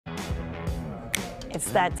It's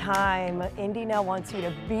that time. Indy now wants you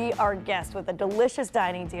to be our guest with a delicious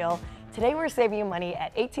dining deal. Today we're saving you money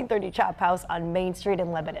at 1830 Chophouse on Main Street in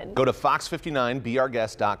Lebanon. Go to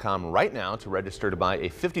fox59beourguest.com right now to register to buy a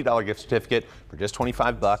 $50 gift certificate for just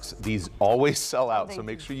 25 bucks. These always sell out, so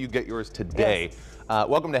make sure you get yours today. Yes.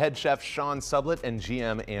 Welcome to head chef Sean Sublett and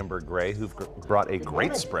GM Amber Gray, who've brought a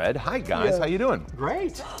great spread. Hi guys, how you doing?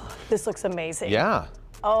 Great. This looks amazing. Yeah.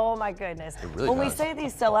 Oh my goodness. Really when does. we say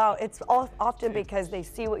these sell out, it's often because they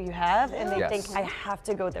see what you have and they think, I have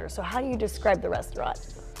to go there. So how do you describe the restaurant?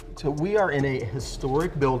 So we are in a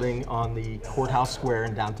historic building on the Courthouse Square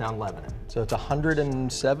in downtown Lebanon. So it's a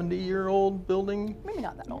 170-year-old building. Maybe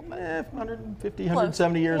not that old, but 150,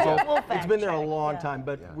 170 years old. It's been there a long time,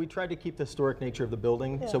 but we tried to keep the historic nature of the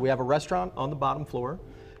building. So we have a restaurant on the bottom floor.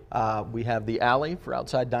 We have the alley for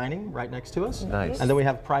outside dining right next to us. Nice. And then we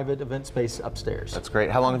have private event space upstairs. That's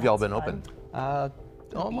great. How long have y'all been open?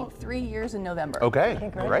 Almost 3 years in November. Okay,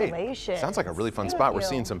 Congratulations. great. Sounds like a really fun spot. We're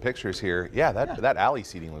seeing some pictures here. Yeah, that alley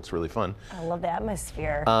seating looks really fun. I love the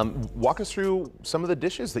atmosphere. Walk us through some of the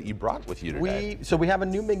dishes that you brought with you today. So we have a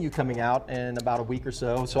new menu coming out in about a week or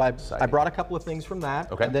so. So I brought a couple of things from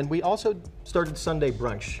that. Okay. And then we also started Sunday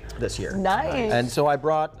brunch this year. Nice. And so I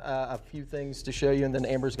brought a few things to show you, and then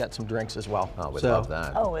Amber's got some drinks as well. Oh, we love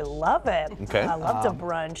that. Oh, we love it. Okay. I love to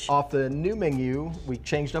brunch. Off the new menu, we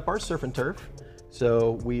changed up our surf and turf.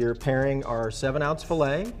 So we are pairing our 7-ounce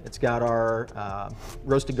filet. It's got our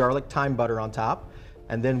roasted garlic thyme butter on top.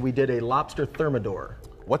 And then we did a lobster thermidor.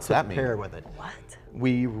 What's that mean? Pair with it. What?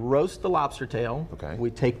 We roast the lobster tail. Okay.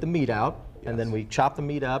 We take the meat out, and then we chop the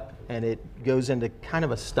meat up, and it goes into kind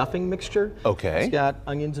of a stuffing mixture. Okay. It's got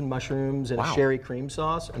onions and mushrooms and a sherry cream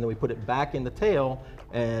sauce, and then we put it back in the tail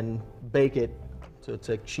and bake it. So it's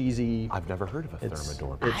a cheesy. I've never heard of a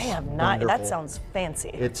thermidor. I have not. wonderful. That sounds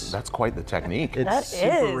fancy. That's quite the technique. It's That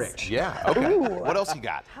super is. rich. Yeah, okay. What else you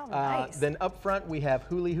got? How nice. Then up front we have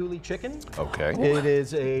huli huli chicken. Okay. It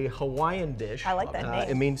is a Hawaiian dish. I like that name.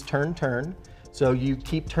 It means turn, turn. So you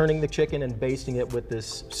keep turning the chicken and basting it with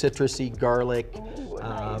this citrusy garlic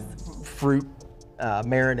fruit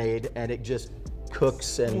marinade, and it just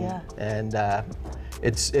cooks and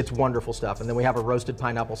it's wonderful stuff. And then we have a roasted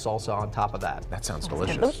pineapple salsa on top of that. That sounds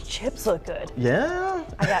delicious. Those chips look good. Yeah.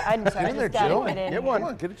 I'm sorry, I just gotta get in. Get one. Come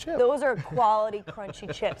on, get a chip. Those are quality,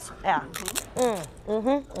 crunchy chips. Yeah.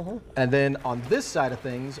 And then on this side of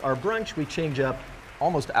things, our brunch, we change up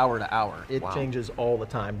almost hour to hour. It changes all the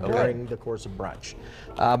time during the course of brunch.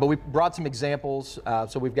 But we brought some examples.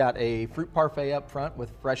 So we've got a fruit parfait up front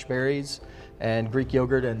with fresh berries and Greek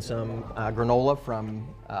yogurt and some granola from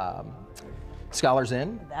Scholars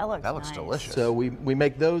Inn. That looks That looks nice. delicious. So we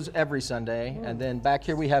make those every Sunday. And then back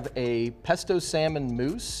here we have a pesto salmon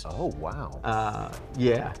mousse. Oh, wow.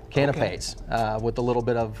 Canapes with a little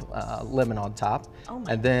bit of lemon on top. Oh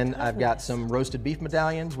my and then I've got some roasted beef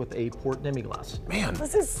medallions with a port demi-glace. Man,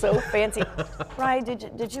 This is so fancy. Ryan,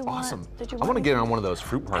 did you awesome. want? Did you I want to get on one of those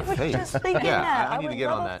fruit parfaits. just thinking yeah, that. I I need to would get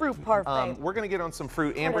love on a that. fruit parfait. We're going to get on some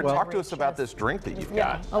fruit. Amber, Well, talk to us about delicious. this drink that you've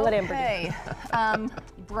Yeah, got. I'll let Amber do Okay.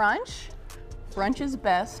 Brunch. Brunch is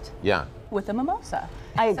best Yeah, with a mimosa.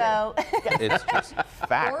 I agree. So it's just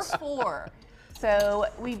facts. or 4. So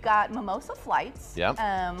we've got mimosa flights. Yep.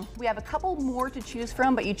 We have a couple more to choose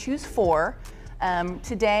from, but you choose 4.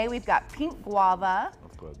 Today we've got pink guava,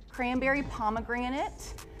 cranberry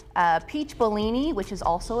pomegranate, peach Bellini, which is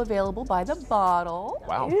also available by the bottle.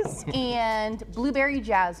 Wow. And blueberry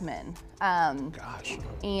jasmine. Gosh.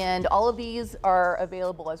 And all of these are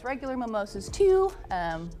available as regular mimosas too,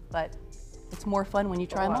 but it's more fun when you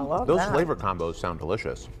try them I all. love Those that. flavor combos sound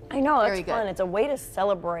delicious. I know, Very it's good. fun. It's a way to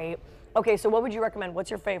celebrate. Okay, so what would you recommend? What's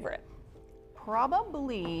your favorite?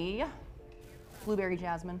 Probably blueberry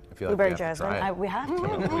jasmine. I feel like Blueberry we have to try jasmine. it. We have to.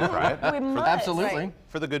 Can we try it? We must. Absolutely.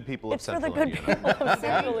 For the good people of It's for Central the good Indiana. people of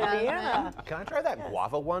Central Indiana. Can I try that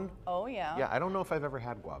guava one? Oh yeah. Yeah, I don't know if I've ever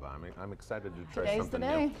had guava. I'm excited to try Today's something the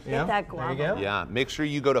day. new. Get that There you guava. go. Yeah, make sure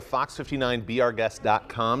you go to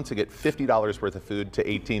fox59beourguest.com to get $50 worth of food to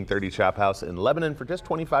 1830 Chophouse in Lebanon for just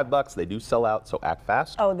 25 bucks. They do sell out, so act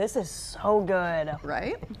fast. Oh, this is so good.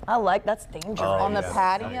 Right? I like that's dangerous. On the yeah.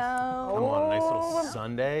 patio. Come on, nice little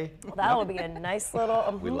Sunday. That'll be a nice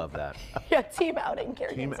little We love that. yeah, team outing.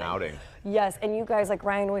 Carrie Team can say. outing. Yes, and you guys, like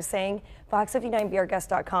Ryan was saying,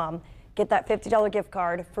 fox59beourguest.com. Get that $50 gift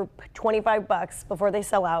card for 25 bucks before they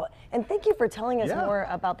sell out. And thank you for telling us more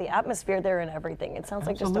about the atmosphere there and everything. It sounds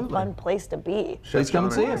like just a fun place to be. Please come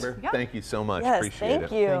and see us. Thank you so much. Yes, Appreciate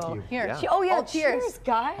thank it. you. Thank you. Here. Yeah. Oh yeah, cheers. cheers,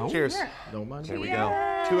 guys. Cheers. Don't mind. There we go.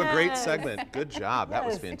 To a great segment. Good job. That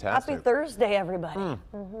was Yes. fantastic. Happy Thursday, everybody.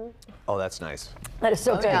 Oh, that's nice. That is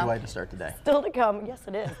so That's a good. good way to start the day. Still to come, yes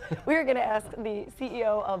it is. We are going to ask the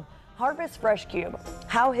CEO of Harvest Fresh Cube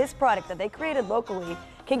how his product that they created locally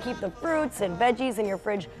can keep the fruits and veggies in your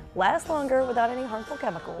fridge last longer without any harmful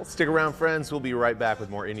chemicals. Stick around, friends. We'll be right back with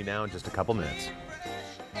more Indy Now in just a couple minutes.